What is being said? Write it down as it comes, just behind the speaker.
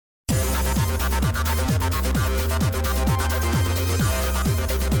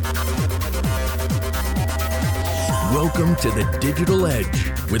Welcome to the Digital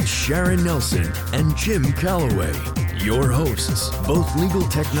Edge with Sharon Nelson and Jim Calloway. Your hosts, both legal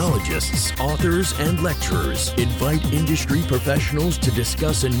technologists, authors, and lecturers, invite industry professionals to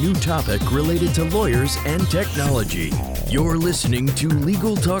discuss a new topic related to lawyers and technology. You're listening to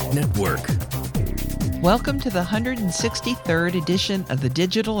Legal Talk Network. Welcome to the 163rd edition of the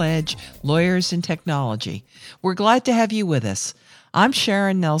Digital Edge, Lawyers and Technology. We're glad to have you with us. I'm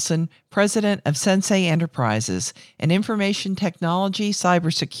Sharon Nelson, president of Sensei Enterprises, an information technology,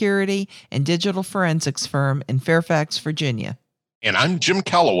 cybersecurity, and digital forensics firm in Fairfax, Virginia. And I'm Jim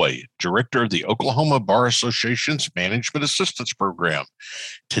Calloway, director of the Oklahoma Bar Association's Management Assistance Program.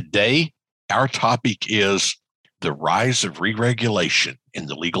 Today, our topic is the rise of re-regulation in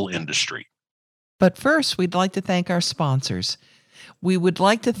the legal industry. But first, we'd like to thank our sponsors. We would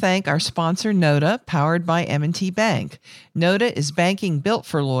like to thank our sponsor, Nota, powered by M&T Bank. Nota is banking built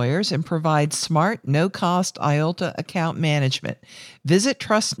for lawyers and provides smart, no-cost IOLTA account management. Visit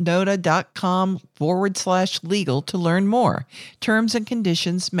trustnota.com/legal to learn more. Terms and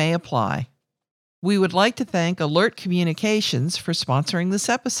conditions may apply. We would like to thank Alert Communications for sponsoring this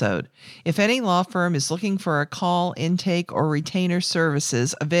episode. If any law firm is looking for a call, intake, or retainer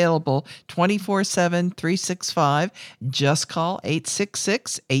services available 24/7, 365, just call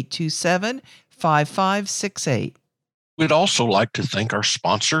 866-827-5568. We'd also like to thank our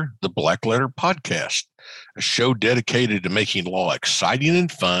sponsor, the Black Letter Podcast, a show dedicated to making law exciting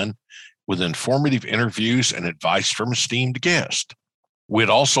and fun with informative interviews and advice from esteemed guests. We'd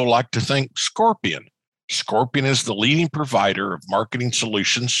also like to thank Scorpion. Scorpion is the leading provider of marketing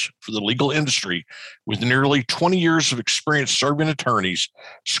solutions for the legal industry. With nearly 20 years of experience serving attorneys,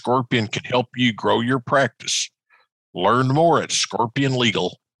 Scorpion can help you grow your practice. Learn more at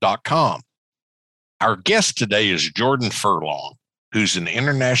scorpionlegal.com. Our guest today is Jordan Furlong, who's an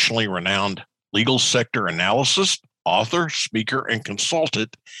internationally renowned legal sector analyst, author, speaker, and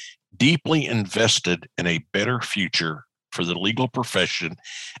consultant, deeply invested in a better future for the legal profession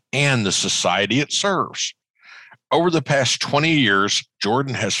and the society it serves. Over the past 20 years,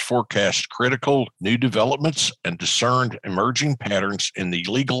 Jordan has forecast critical new developments and discerned emerging patterns in the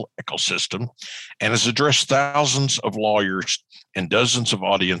legal ecosystem and has addressed thousands of lawyers and dozens of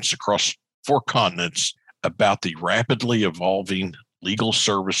audiences across 4 continents about the rapidly evolving legal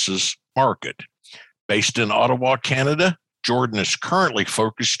services market. Based in Ottawa, Canada, Jordan is currently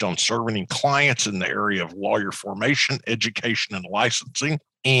focused on serving clients in the area of lawyer formation, education, and licensing,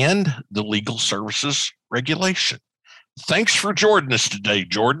 and the legal services regulation. Thanks for joining us today,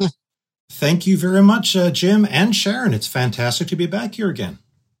 Jordan. Thank you very much, Jim and Sharon. It's fantastic to be back here again.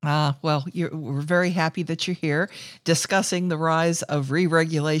 We're very happy that you're here discussing the rise of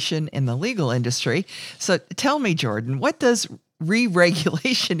re-regulation in the legal industry. So tell me, Jordan, what does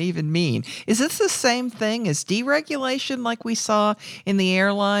re-regulation even mean? Is this the same thing as deregulation like we saw in the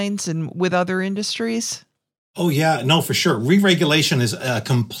airlines and with other industries? Oh, yeah. No, for sure. Re-regulation is a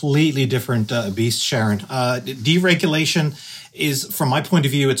completely different beast, Sharon. Deregulation is, from my point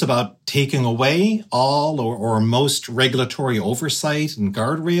of view, it's about taking away all or most regulatory oversight and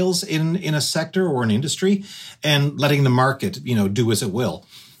guardrails in a sector or an industry and letting the market, do as it will,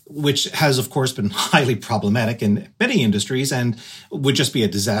 which has, of course, been highly problematic in many industries and would just be a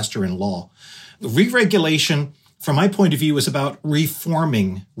disaster in law. Re-regulation, from my point of view, is about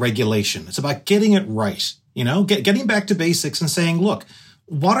reforming regulation. It's about getting it right, getting back to basics and saying, look,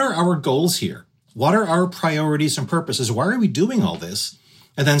 what are our goals here? What are our priorities and purposes? Why are we doing all this?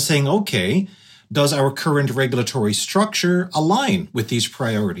 And then saying, okay, does our current regulatory structure align with these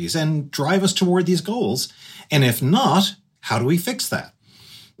priorities and drive us toward these goals? And if not, how do we fix that?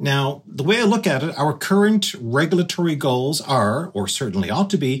 Now, the way I look at it, our current regulatory goals are, or certainly ought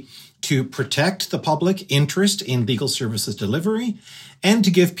to be, to protect the public interest in legal services delivery and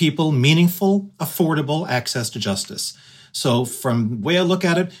to give people meaningful, affordable access to justice. So from the way I look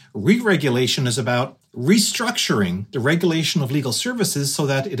at it, re-regulation is about restructuring the regulation of legal services so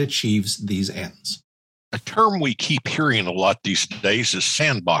that it achieves these ends. A term we keep hearing a lot these days is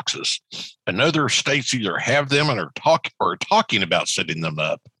sandboxes. And other states either have them and are talking about setting them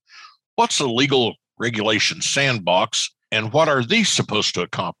up. What's a legal regulation sandbox, and what are these supposed to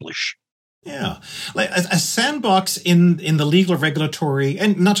accomplish? Yeah, like a sandbox in the legal regulatory,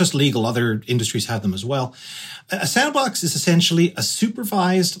 and not just legal, other industries have them as well. A sandbox is essentially a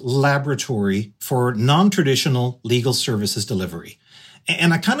supervised laboratory for non-traditional legal services delivery.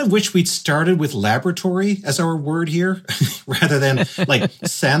 And I kind of wish we'd started with laboratory as our word here, rather than like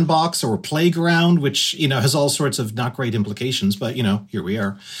sandbox or playground, which, has all sorts of not great implications, but, here we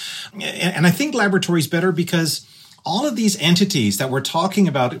are. And I think laboratory is better because all of these entities that we're talking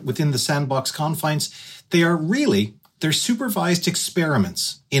about within the sandbox confines, they're supervised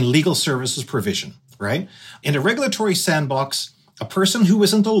experiments in legal services provision, right? In a regulatory sandbox, a person who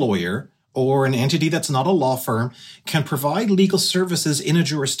isn't a lawyer or an entity that's not a law firm can provide legal services in a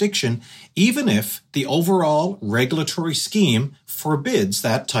jurisdiction, even if the overall regulatory scheme forbids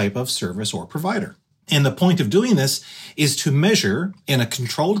that type of service or provider. And the point of doing this is to measure, in a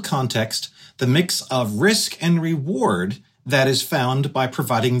controlled context, the mix of risk and reward that is found by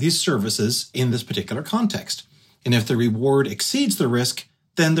providing these services in this particular context. And if the reward exceeds the risk,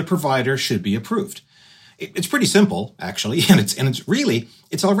 then the provider should be approved. It's pretty simple, actually, and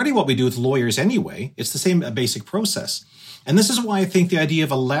it's already what we do with lawyers anyway. It's the same basic process. And this is why I think the idea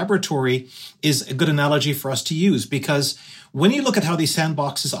of a laboratory is a good analogy for us to use, because when you look at how these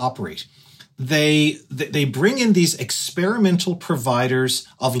sandboxes operate, they bring in these experimental providers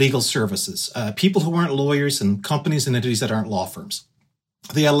of legal services, people who aren't lawyers and companies and entities that aren't law firms.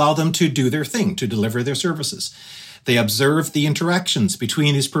 They allow them to do their thing, to deliver their services. They observe the interactions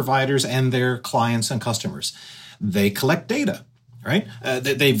between these providers and their clients and customers. They collect data, right?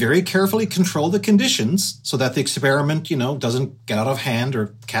 They very carefully control the conditions so that the experiment, doesn't get out of hand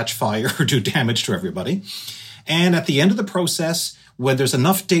or catch fire or do damage to everybody. And at the end of the process, when there's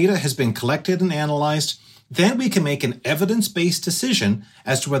enough data has been collected and analyzed, then we can make an evidence-based decision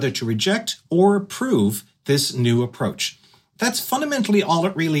as to whether to reject or approve this new approach. That's fundamentally all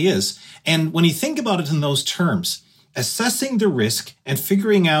it really is. And when you think about it in those terms, assessing the risk and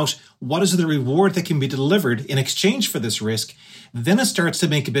figuring out what is the reward that can be delivered in exchange for this risk, then it starts to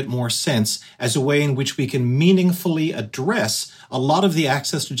make a bit more sense as a way in which we can meaningfully address a lot of the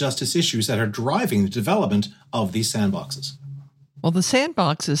access to justice issues that are driving the development of these sandboxes. Well, the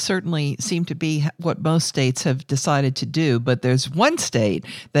sandboxes certainly seem to be what most states have decided to do, but there's one state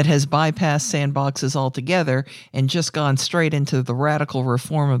that has bypassed sandboxes altogether and just gone straight into the radical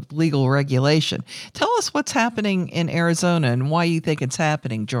reform of legal regulation. Tell us what's happening in Arizona and why you think it's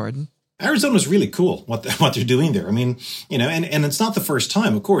happening, Jordan. Arizona's really cool, what they're doing there. I mean, and it's not the first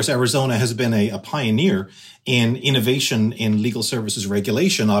time. Of course, Arizona has been a pioneer in innovation in legal services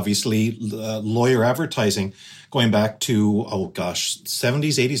regulation, obviously, lawyer advertising, going back to,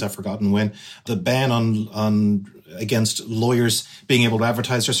 70s, 80s, I've forgotten when, the ban against lawyers being able to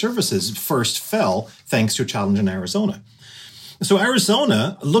advertise their services first fell thanks to a challenge in Arizona. So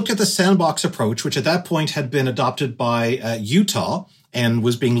Arizona looked at the sandbox approach, which at that point had been adopted by Utah, and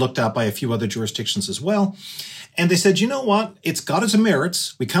was being looked at by a few other jurisdictions as well. And they said, you know what? It's got its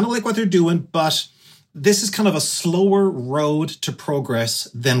merits. We kind of like what they're doing, but this is kind of a slower road to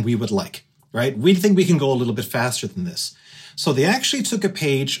progress than we would like, right? We think we can go a little bit faster than this. So they actually took a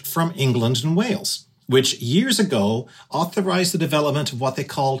page from England and Wales, which years ago authorized the development of what they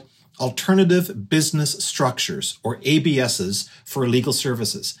called alternative business structures, or ABSs, for legal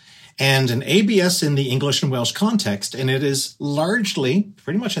services. And an ABS in the English and Welsh context, and it is largely,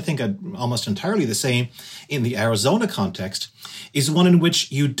 pretty much I think almost entirely the same in the Arizona context, is one in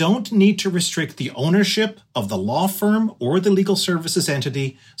which you don't need to restrict the ownership of the law firm or the legal services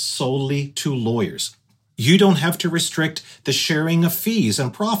entity solely to lawyers. You don't have to restrict the sharing of fees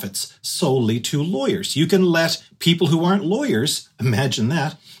and profits solely to lawyers. You can let people who aren't lawyers, imagine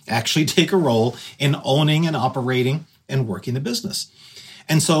that, actually take a role in owning and operating and working the business.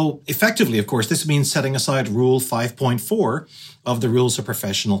 And so effectively, of course, this means setting aside Rule 5.4 of the Rules of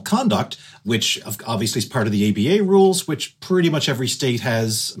Professional Conduct, which obviously is part of the ABA rules, which pretty much every state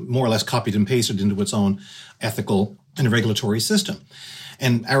has more or less copied and pasted into its own ethical and regulatory system.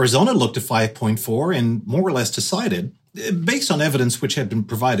 And Arizona looked at 5.4 and more or less decided, based on evidence which had been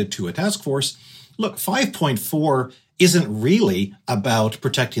provided to a task force, look, 5.4 isn't really about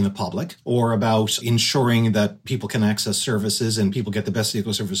protecting the public or about ensuring that people can access services and people get the best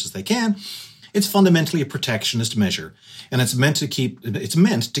legal services they can. It's fundamentally a protectionist measure, and it's meant to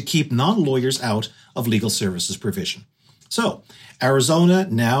keep non-lawyers out of legal services provision. So Arizona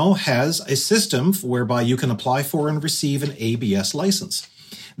now has a system whereby you can apply for and receive an ABS license.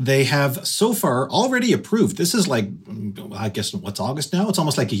 They have so far already approved. This is like, I guess, what's August now? It's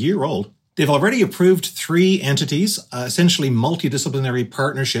almost like a year old. They've already approved 3 entities, essentially multidisciplinary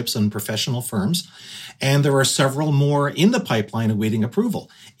partnerships and professional firms. And there are several more in the pipeline awaiting approval,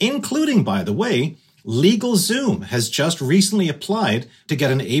 including, by the way, LegalZoom has just recently applied to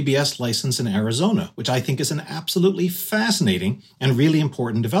get an ABS license in Arizona, which I think is an absolutely fascinating and really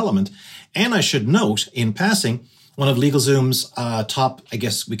important development. And I should note, in passing, one of LegalZoom's top, I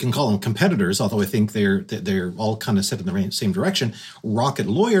guess we can call them competitors, although I think they're all kind of set in the same direction, Rocket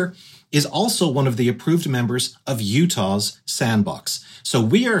Lawyer, is also one of the approved members of Utah's Sandbox. So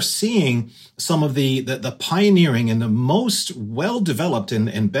we are seeing some of the pioneering and the most well-developed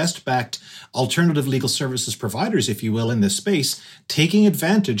and best-backed alternative legal services providers, if you will, in this space, taking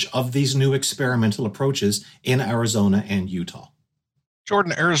advantage of these new experimental approaches in Arizona and Utah.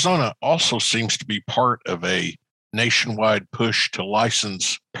 Jordan, Arizona also seems to be part of a nationwide push to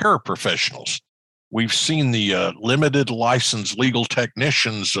license paraprofessionals. We've seen the limited license legal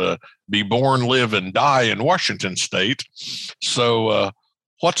technicians be born, live, and die in Washington state. So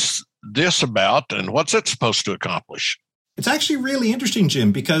what's this about, and what's it supposed to accomplish? It's actually really interesting,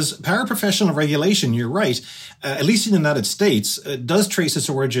 Jim, because paraprofessional regulation, you're right, at least in the United States, does trace its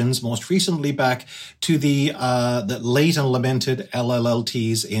origins most recently back to the late and lamented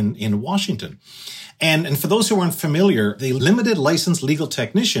LLLTs in Washington. And for those who aren't familiar, the limited licensed legal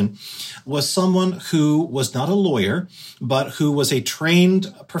technician was someone who was not a lawyer, but who was a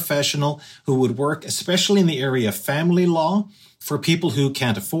trained professional who would work especially in the area of family law for people who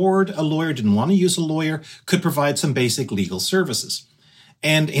can't afford a lawyer, didn't want to use a lawyer, could provide some basic legal services.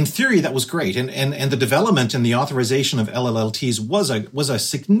 And in theory, that was great. And the development and the authorization of LLLTs was a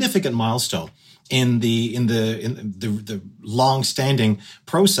significant milestone in the long-standing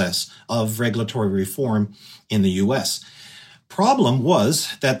process of regulatory reform in the U.S. Problem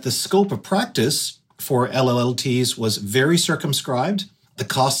was that the scope of practice for LLLTs was very circumscribed. The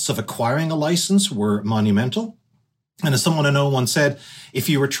costs of acquiring a license were monumental. And as someone I know once said, if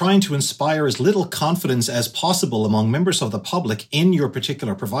you were trying to inspire as little confidence as possible among members of the public in your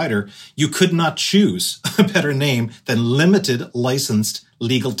particular provider, you could not choose a better name than limited licensed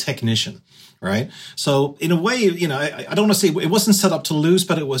legal technician, right? So in a way, I don't want to say it wasn't set up to lose,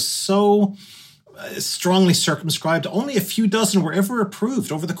 but it was so strongly circumscribed. Only a few dozen were ever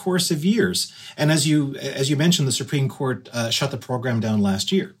approved over the course of years. And as you mentioned, the Supreme Court shut the program down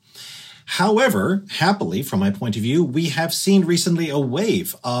last year. However, happily, from my point of view, we have seen recently a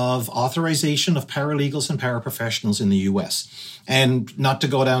wave of authorization of paralegals and paraprofessionals in the U.S. And not to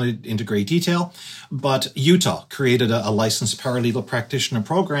go down into great detail, but Utah created a licensed paralegal practitioner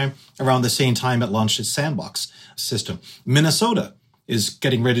program around the same time it launched its Sandbox system. Minnesota is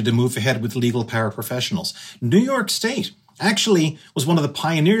getting ready to move ahead with legal paraprofessionals. New York State actually was one of the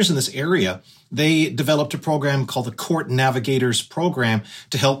pioneers in this area. They developed a program called the Court Navigators Program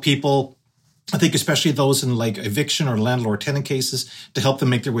to help people, I think especially those in like eviction or landlord-tenant cases, to help them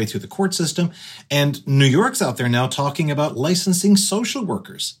make their way through the court system. And New York's out there now talking about licensing social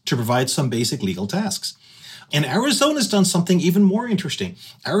workers to provide some basic legal tasks. And Arizona's done something even more interesting.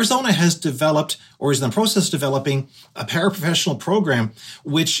 Arizona has developed, or is in the process of developing, a paraprofessional program,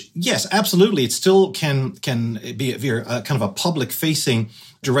 which, yes, absolutely, it still can be a kind of a public-facing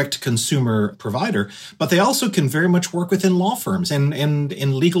direct-to-consumer provider, but they also can very much work within law firms and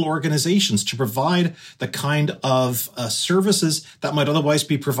in legal organizations to provide the kind of services that might otherwise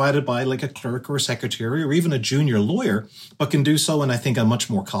be provided by like a clerk or a secretary or even a junior lawyer, but can do so in, I think, a much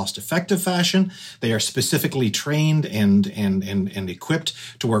more cost-effective fashion. They are specifically trained and equipped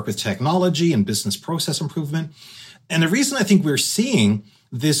to work with technology and business process improvement. And the reason I think we're seeing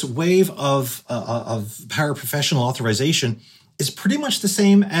this wave of paraprofessional authorization is pretty much the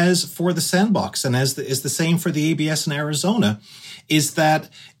same as for the Sandbox and is the same for the ABS in Arizona, is that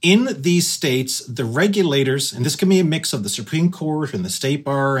in these states, the regulators, and this can be a mix of the Supreme Court and the State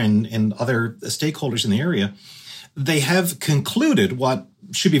Bar and other stakeholders in the area, they have concluded what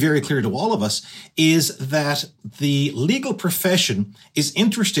should be very clear to all of us is that the legal profession is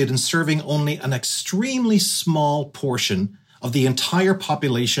interested in serving only an extremely small portion of the entire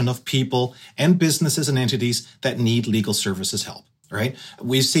population of people and businesses and entities that need legal services help, right?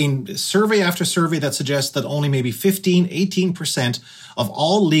 We've seen survey after survey that suggests that only maybe 15, 18% of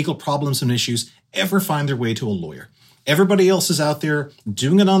all legal problems and issues ever find their way to a lawyer. Everybody else is out there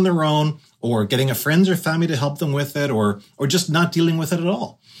doing it on their own or getting a friend or family to help them with it or just not dealing with it at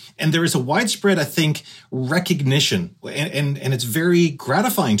all. And there is a widespread, I think, recognition, and it's very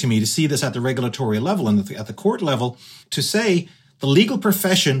gratifying to me to see this at the regulatory level and at the court level, to say the legal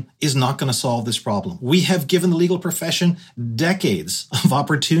profession is not going to solve this problem. We have given the legal profession decades of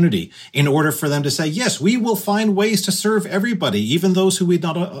opportunity in order for them to say, yes, we will find ways to serve everybody, even those who would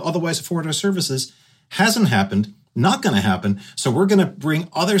not otherwise afford our services. Hasn't happened. Not going to happen. So we're going to bring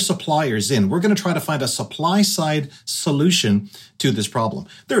other suppliers in. We're going to try to find a supply side solution to this problem.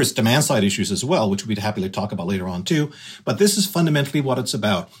 There is demand side issues as well, which we'd happily talk about later on too. But this is fundamentally what it's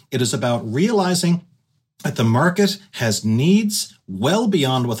about. It is about realizing that the market has needs well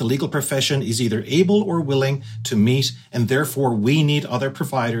beyond what the legal profession is either able or willing to meet. And therefore we need other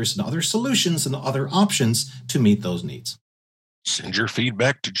providers and other solutions and other options to meet those needs. Send your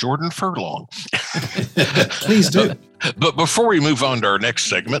feedback to Jordan Furlong. Please do. But before we move on to our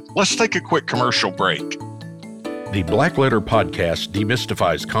next segment, let's take a quick commercial break. The Black Letter Podcast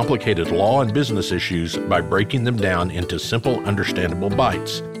demystifies complicated law and business issues by breaking them down into simple, understandable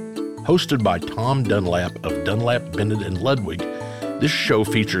bites. Hosted by Tom Dunlap of Dunlap, Bennett & Ludwig, this show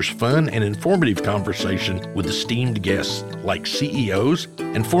features fun and informative conversation with esteemed guests like CEOs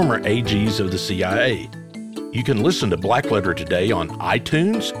and former AGs of the CIA. You can listen to Black Letter today on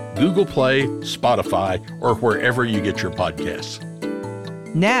iTunes, Google Play, Spotify, or wherever you get your podcasts.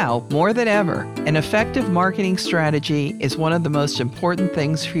 Now, more than ever, an effective marketing strategy is one of the most important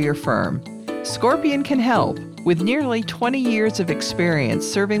things for your firm. Scorpion can help. With nearly 20 years of experience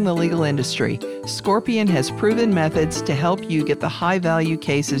serving the legal industry, Scorpion has proven methods to help you get the high-value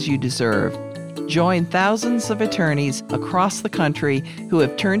cases you deserve. Join thousands of attorneys across the country who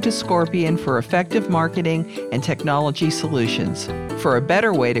have turned to Scorpion for effective marketing and technology solutions. For a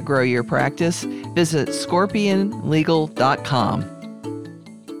better way to grow your practice, visit scorpionlegal.com.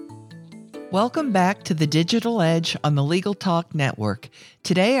 Welcome back to the Digital Edge on the Legal Talk Network.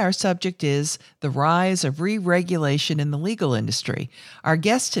 Today, our subject is the rise of re-regulation in the legal industry. Our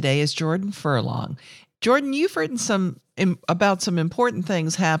guest today is Jordan Furlong. Jordan, you've written about some important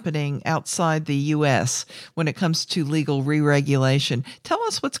things happening outside the U.S. when it comes to legal re-regulation. Tell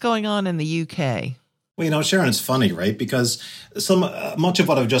us what's going on in the UK. Well, Sharon, it's funny, right? Because much of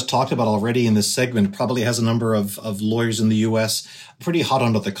what I've just talked about already in this segment probably has a number of lawyers in the U.S. pretty hot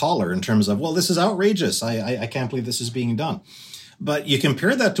under the collar in terms of, well, this is outrageous. I can't believe this is being done. But you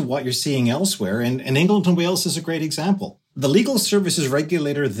compare that to what you're seeing elsewhere, and England and Wales is a great example. The legal services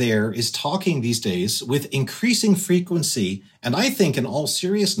regulator there is talking these days with increasing frequency, and I think in all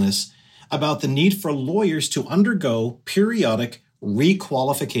seriousness, about the need for lawyers to undergo periodic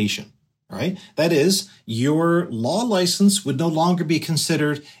requalification. Right? That is, your law license would no longer be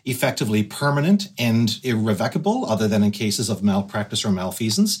considered effectively permanent and irrevocable, other than in cases of malpractice or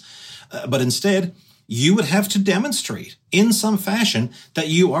malfeasance. But instead, you would have to demonstrate in some fashion that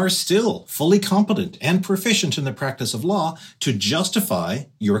you are still fully competent and proficient in the practice of law to justify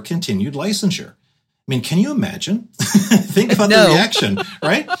your continued licensure. I mean, can you imagine? Think about the reaction,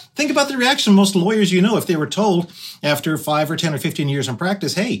 right? Think about the reaction of most lawyers if they were told after 5 or 10 or 15 years in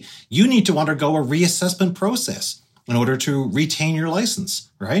practice, hey, you need to undergo a reassessment process in order to retain your license,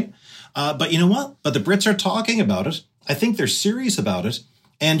 right? But you know what? But the Brits are talking about it. I think they're serious about it.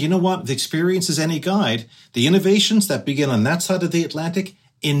 And you know what? If the experience is any guide, the innovations that begin on that side of the Atlantic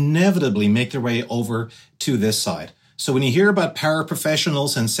inevitably make their way over to this side. So when you hear about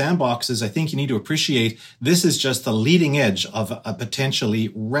paraprofessionals and sandboxes, I think you need to appreciate this is just the leading edge of a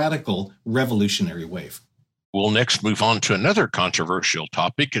potentially radical revolutionary wave. We'll next move on to another controversial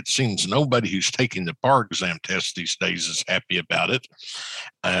topic. It seems nobody who's taking the bar exam test these days is happy about it.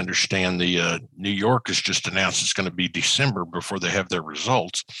 I understand the New York has just announced it's going to be December before they have their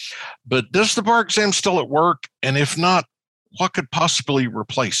results. But does the bar exam still at work? And if not, what could possibly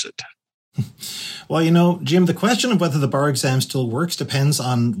replace it? Well, Jim, the question of whether the bar exam still works depends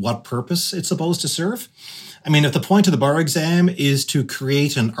on what purpose it's supposed to serve. I mean, if the point of the bar exam is to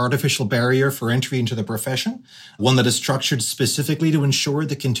create an artificial barrier for entry into the profession, one that is structured specifically to ensure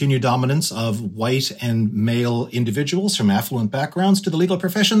the continued dominance of white and male individuals from affluent backgrounds to the legal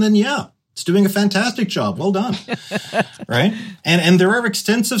profession, then yeah, it's doing a fantastic job. Well done. Right? And there are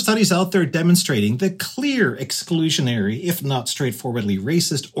extensive studies out there demonstrating the clear exclusionary, if not straightforwardly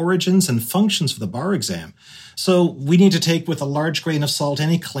racist origins and functions of the bar exam. So we need to take with a large grain of salt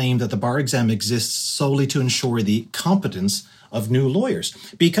any claim that the bar exam exists solely to ensure the competence of new lawyers.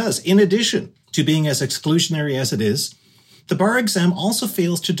 Because in addition to being as exclusionary as it is, the bar exam also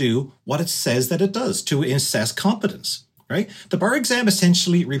fails to do what it says that it does, to assess competence. Right? The bar exam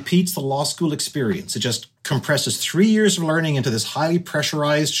essentially repeats the law school experience. It just compresses 3 years of learning into this highly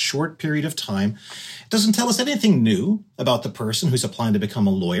pressurized short period of time. It doesn't tell us anything new about the person who's applying to become a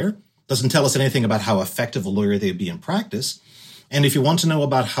lawyer. It doesn't tell us anything about how effective a lawyer they'd be in practice. And if you want to know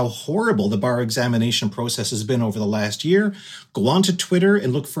about how horrible the bar examination process has been over the last year, go on to Twitter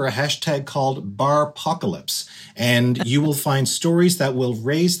and look for a hashtag called Barpocalypse. And you will find stories that will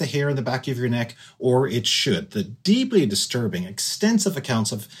raise the hair on the back of your neck, or it should. The deeply disturbing, extensive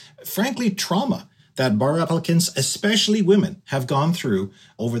accounts of, frankly, trauma that bar applicants, especially women, have gone through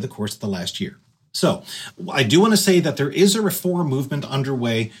over the course of the last year. So I do want to say that there is a reform movement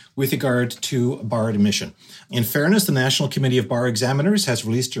underway with regard to bar admission. In fairness, the National Committee of Bar Examiners has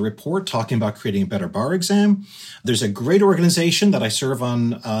released a report talking about creating a better bar exam. There's a great organization that I serve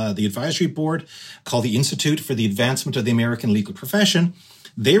on the advisory board called the Institute for the Advancement of the American Legal Profession.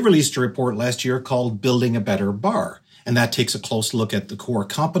 They released a report last year called Building a Better Bar. And that takes a close look at the core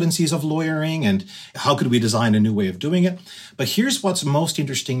competencies of lawyering and how could we design a new way of doing it. But here's what's most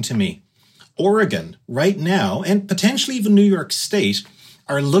interesting to me. Oregon right now, and potentially even New York State,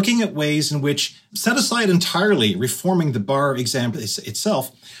 are looking at ways in which, set aside entirely reforming the bar exam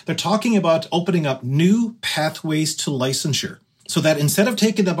itself, they're talking about opening up new pathways to licensure. So that instead of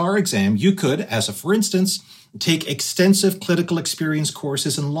taking the bar exam, you could, for instance, take extensive clinical experience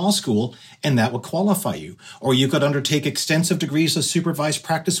courses in law school, and that would qualify you. Or you could undertake extensive degrees of supervised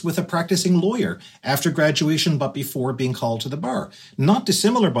practice with a practicing lawyer after graduation, but before being called to the bar. Not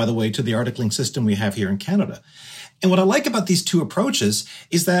dissimilar, by the way, to the articling system we have here in Canada. And what I like about these two approaches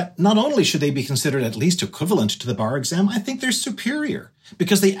is that not only should they be considered at least equivalent to the bar exam, I think they're superior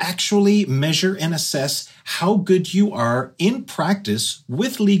because they actually measure and assess how good you are in practice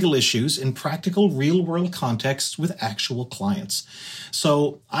with legal issues in practical real-world contexts with actual clients.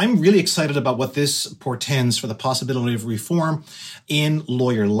 So I'm really excited about what this portends for the possibility of reform in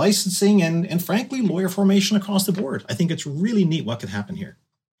lawyer licensing and frankly, lawyer formation across the board. I think it's really neat what could happen here.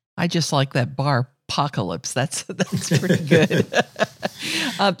 I just like that bar apocalypse. That's pretty good.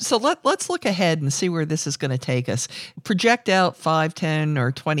 So let's look ahead and see where this is going to take us. Project out 5, 10,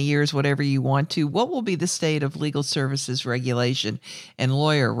 or 20 years, whatever you want to. What will be the state of legal services regulation and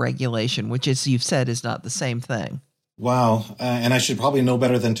lawyer regulation, which, as you've said, is not the same thing? Wow. And I should probably know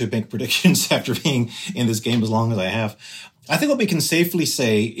better than to make predictions after being in this game as long as I have. I think what we can safely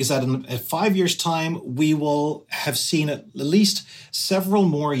say is that in 5 years' time, we will have seen at least several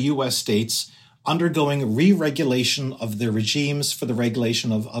more U.S. states undergoing re-regulation of their regimes for the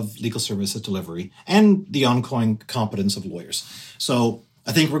regulation of legal services delivery and the ongoing competence of lawyers. So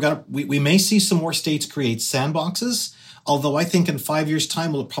I think we may see some more states create sandboxes, although I think in 5 years'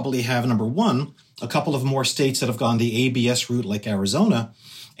 time, we'll probably have, number one, a couple of more states that have gone the ABS route like Arizona.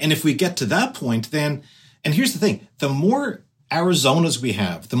 And if we get to that point, then, and here's the thing, the more Arizonas we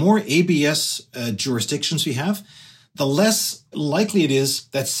have, the more ABS jurisdictions we have, the less likely it is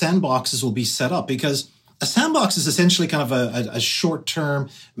that sandboxes will be set up, because a sandbox is essentially kind of a short-term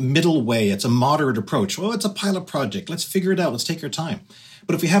middle way. It's a moderate approach. Well, it's a pilot project. Let's figure it out. Let's take our time.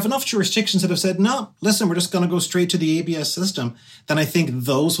 But if we have enough jurisdictions that have said, no, listen, we're just going to go straight to the ABS system, then I think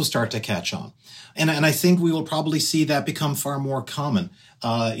those will start to catch on. And I think we will probably see that become far more common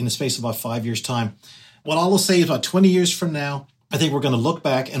in the space of about 5 years' time. What I will say is about 20 years from now, I think we're going to look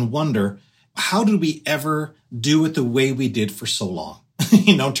back and wonder, how did we ever do it the way we did for so long?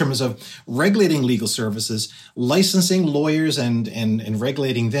 In terms of regulating legal services, licensing lawyers and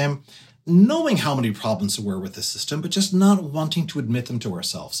regulating them, knowing how many problems there were with the system, but just not wanting to admit them to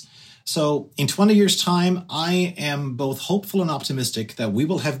ourselves. So in 20 years' time, I am both hopeful and optimistic that we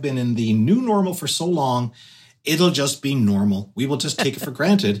will have been in the new normal for so long, it'll just be normal. We will just take it for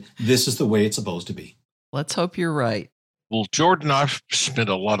granted. This is the way it's supposed to be. Let's hope you're right. Well, Jordan, I've spent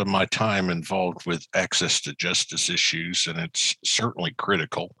a lot of my time involved with access to justice issues, and it's certainly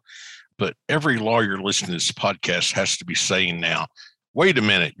critical. But every lawyer listening to this podcast has to be saying now, wait a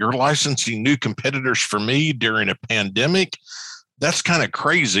minute, you're licensing new competitors for me during a pandemic? That's kind of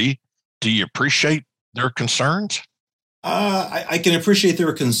crazy. Do you appreciate their concerns? I can appreciate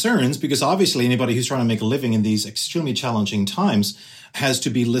their concerns because obviously anybody who's trying to make a living in these extremely challenging times has to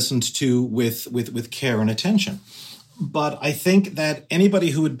be listened to with care and attention. But I think that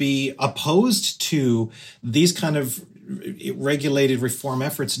anybody who would be opposed to these kind of regulated reform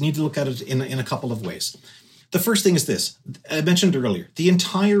efforts need to look at it in a couple of ways. The first thing is this. I mentioned earlier, the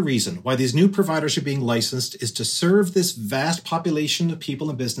entire reason why these new providers are being licensed is to serve this vast population of people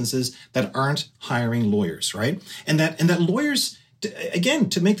and businesses that aren't hiring lawyers, right? And that lawyers, again,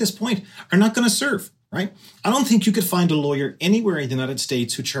 to make this point, are not going to serve, right? I don't think you could find a lawyer anywhere in the United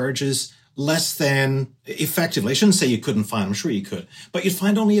States who charges less than effectively. I shouldn't say you couldn't find, I'm sure you could, but you'd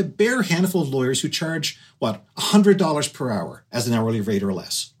find only a bare handful of lawyers who charge, $100 per hour as an hourly rate or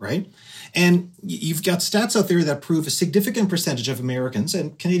less, right? And you've got stats out there that prove a significant percentage of Americans,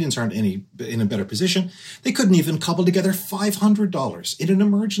 and Canadians aren't in a better position, they couldn't even cobble together $500 in an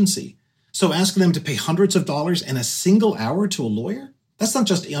emergency. So asking them to pay hundreds of dollars in a single hour to a lawyer, that's not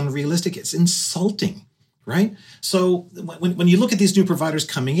just unrealistic, it's insulting, right? So when you look at these new providers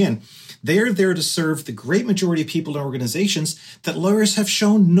coming in, they're there to serve the great majority of people and organizations that lawyers have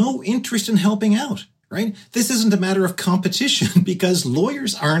shown no interest in helping out, right? This isn't a matter of competition because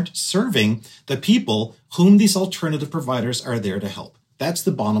lawyers aren't serving the people whom these alternative providers are there to help. That's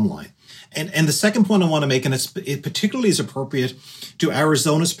the bottom line. And the second point I want to make, and it particularly is appropriate to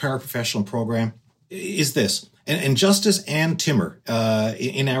Arizona's paraprofessional program, is this. And Justice Ann Timmer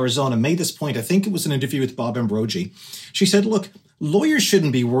in Arizona made this point. I think it was an interview with Bob Ambrogi. She said, look, lawyers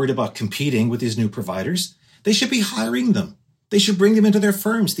shouldn't be worried about competing with these new providers. They should be hiring them. They should bring them into their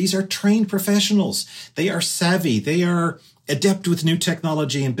firms. These are trained professionals. They are savvy. They are adept with new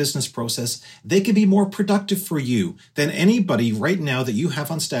technology and business process. They can be more productive for you than anybody right now that you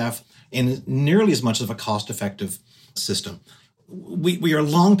have on staff in nearly as much of a cost-effective system. We are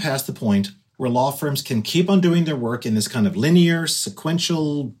long past the point where law firms can keep on doing their work in this kind of linear,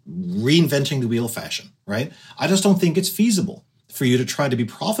 sequential, reinventing the wheel fashion, right? I just don't think it's feasible for you to try to be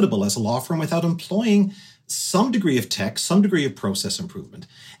profitable as a law firm without employing some degree of tech, some degree of process improvement.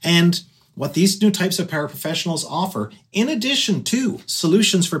 And what these new types of paraprofessionals offer, in addition to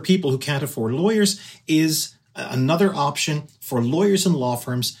solutions for people who can't afford lawyers, is another option for lawyers and law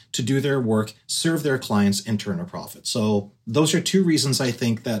firms to do their work, serve their clients, and turn a profit. So those are two reasons I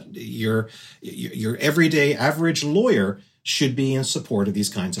think that your everyday average lawyer should be in support of these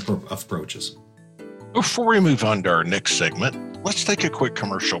kinds of approaches. Before we move on to our next segment, let's take a quick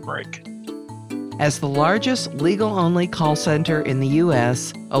commercial break. As the largest legal-only call center in the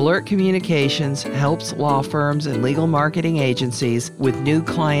U.S., Alert Communications helps law firms and legal marketing agencies with new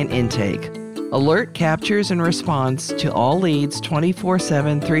client intake. Alert captures and responds to all leads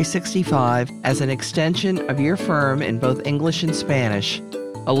 24/7, 365 as an extension of your firm in both English and Spanish.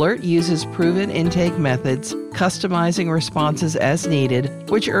 Alert uses proven intake methods, customizing responses as needed,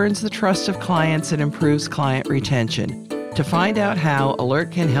 which earns the trust of clients and improves client retention. To find out how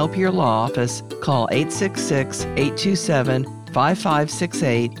Alert can help your law office, call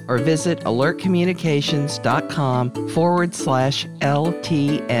 866-827-5568 or visit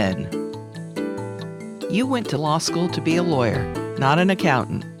alertcommunications.com/LTN. You went to law school to be a lawyer, not an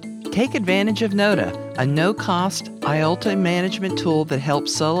accountant. Take advantage of Nota, a no-cost IOLTA management tool that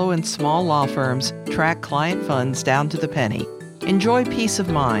helps solo and small law firms track client funds down to the penny. Enjoy peace of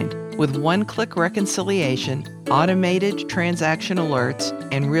mind with one-click reconciliation, automated transaction alerts,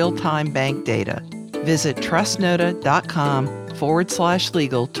 and real-time bank data. Visit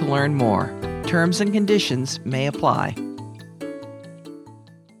trustnota.com/legal to learn more. Terms and conditions may apply.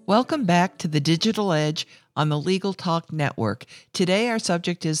 Welcome back to the Digital Edge on the Legal Talk Network. Today, our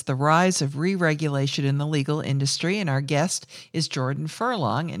subject is the rise of re-regulation in the legal industry, and our guest is Jordan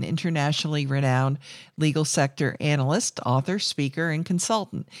Furlong, an internationally renowned legal sector analyst, author, speaker, and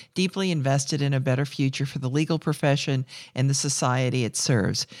consultant, deeply invested in a better future for the legal profession and the society it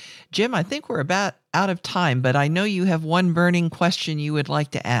serves. Jim, I think we're about out of time, but I know you have one burning question you would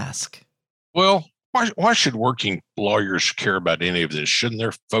like to ask. Well, why should working lawyers care about any of this? Shouldn't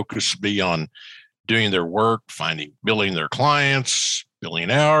their focus be on doing their work, billing their clients, billing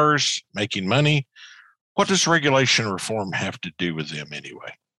hours, making money? What does regulation reform have to do with them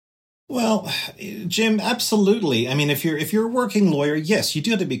anyway? Well, Jim, absolutely. I mean, if you're a working lawyer, yes, you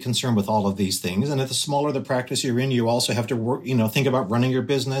do have to be concerned with all of these things. And if the smaller the practice you're in, you also have to work, think about running your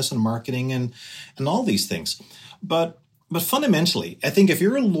business and marketing and all these things. But fundamentally, I think if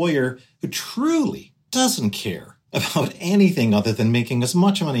you're a lawyer who truly doesn't care about anything other than making as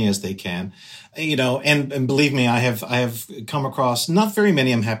much money as they can, and believe me, I have come across, not very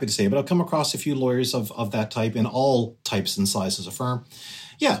many, I'm happy to say, but I've come across a few lawyers of that type in all types and sizes of firm.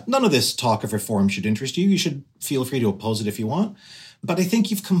 Yeah, none of this talk of reform should interest you. You should feel free to oppose it if you want. But I think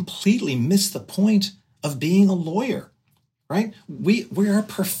you've completely missed the point of being a lawyer, right? We are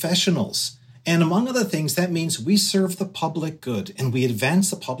professionals. And among other things, that means we serve the public good and we advance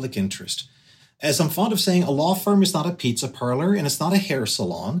the public interest. As I'm fond of saying, a law firm is not a pizza parlor and it's not a hair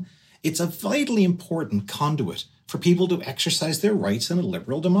salon. It's a vitally important conduit for people to exercise their rights in a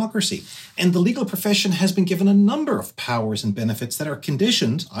liberal democracy. And the legal profession has been given a number of powers and benefits that are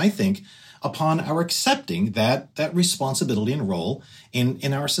conditioned, I think, upon our accepting that responsibility and role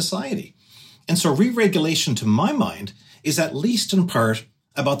in our society. And so re-regulation, to my mind, is at least in part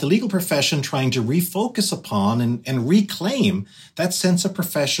about the legal profession trying to refocus upon and reclaim that sense of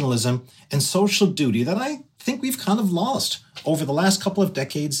professionalism and social duty that I think we've kind of lost over the last couple of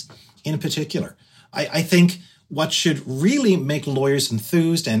decades in particular. I think what should really make lawyers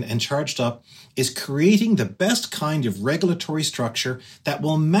enthused and charged up is creating the best kind of regulatory structure that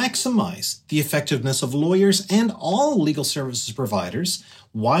will maximize the effectiveness of lawyers and all legal services providers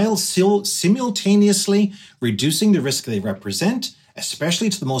while still simultaneously reducing the risk they represent, especially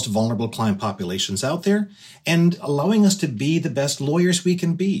to the most vulnerable client populations out there, and allowing us to be the best lawyers we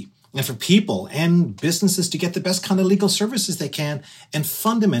can be, and for people and businesses to get the best kind of legal services they can, and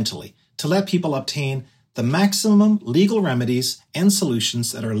fundamentally to let people obtain the maximum legal remedies and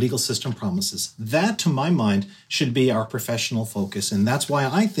solutions that our legal system promises. That, to my mind, should be our professional focus, and that's why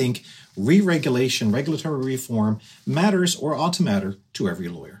I think re-regulation, regulatory reform matters or ought to matter to every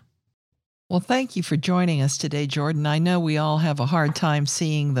lawyer. Well, thank you for joining us today, Jordan. I know we all have a hard time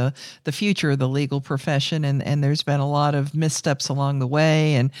seeing the future of the legal profession, and there's been a lot of missteps along the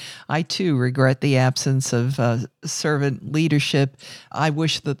way. And I, too, regret the absence of servant leadership. I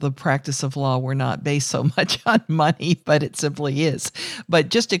wish that the practice of law were not based so much on money, but it simply is. But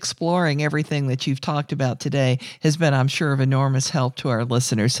just exploring everything that you've talked about today has been, I'm sure, of enormous help to our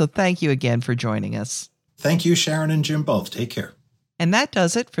listeners. So thank you again for joining us. Thank you, Sharon and Jim, both. Take care. And that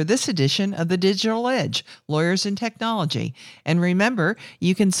does it for this edition of The Digital Edge, Lawyers in Technology. And remember,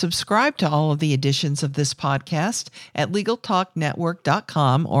 you can subscribe to all of the editions of this podcast at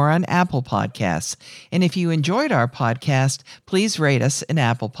LegalTalkNetwork.com or on Apple Podcasts. And if you enjoyed our podcast, please rate us in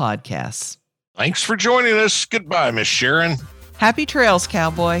Apple Podcasts. Thanks for joining us. Goodbye, Miss Sharon. Happy trails,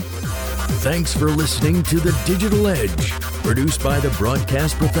 cowboy. Thanks for listening to The Digital Edge, produced by the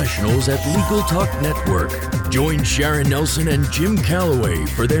broadcast professionals at Legal Talk Network. Join Sharon Nelson and Jim Calloway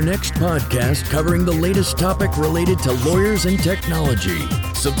for their next podcast covering the latest topic related to lawyers and technology.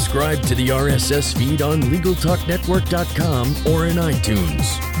 Subscribe to the RSS feed on LegalTalkNetwork.com or in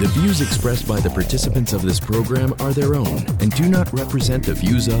iTunes. The views expressed by the participants of this program are their own and do not represent the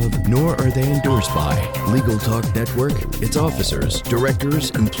views of, nor are they endorsed by, Legal Talk Network, its officers, directors,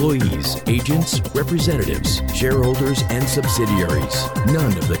 employees, agents, representatives, shareholders, and subsidiaries.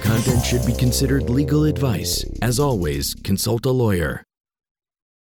 None of the content should be considered legal advice. As always, consult a lawyer.